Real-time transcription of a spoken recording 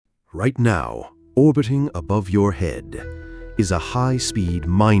Right now, orbiting above your head, is a high-speed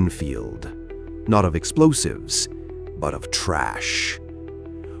minefield, not of explosives, but of trash.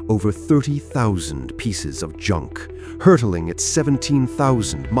 Over 30,000 pieces of junk, hurtling at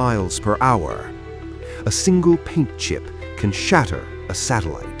 17,000 miles per hour. A single paint chip can shatter a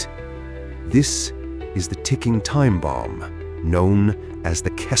satellite. This is the ticking time bomb, known as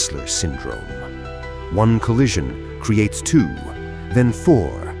the Kessler Syndrome. One collision creates two, then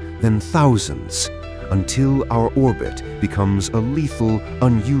four, then thousands, until our orbit becomes a lethal,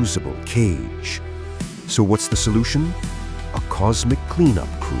 unusable cage. So what's the solution? A cosmic cleanup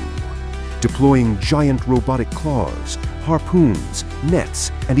crew, deploying giant robotic claws, harpoons,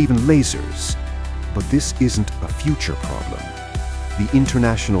 nets, and even lasers. But this isn't a future problem. The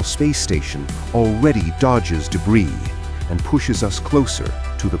International Space Station already dodges debris and pushes us closer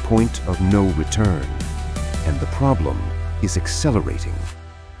to the point of no return. And the problem is accelerating.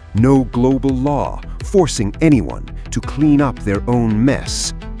 No global law forcing anyone to clean up their own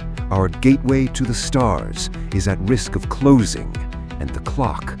mess. Our gateway to the stars is at risk of closing, and the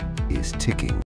clock is ticking.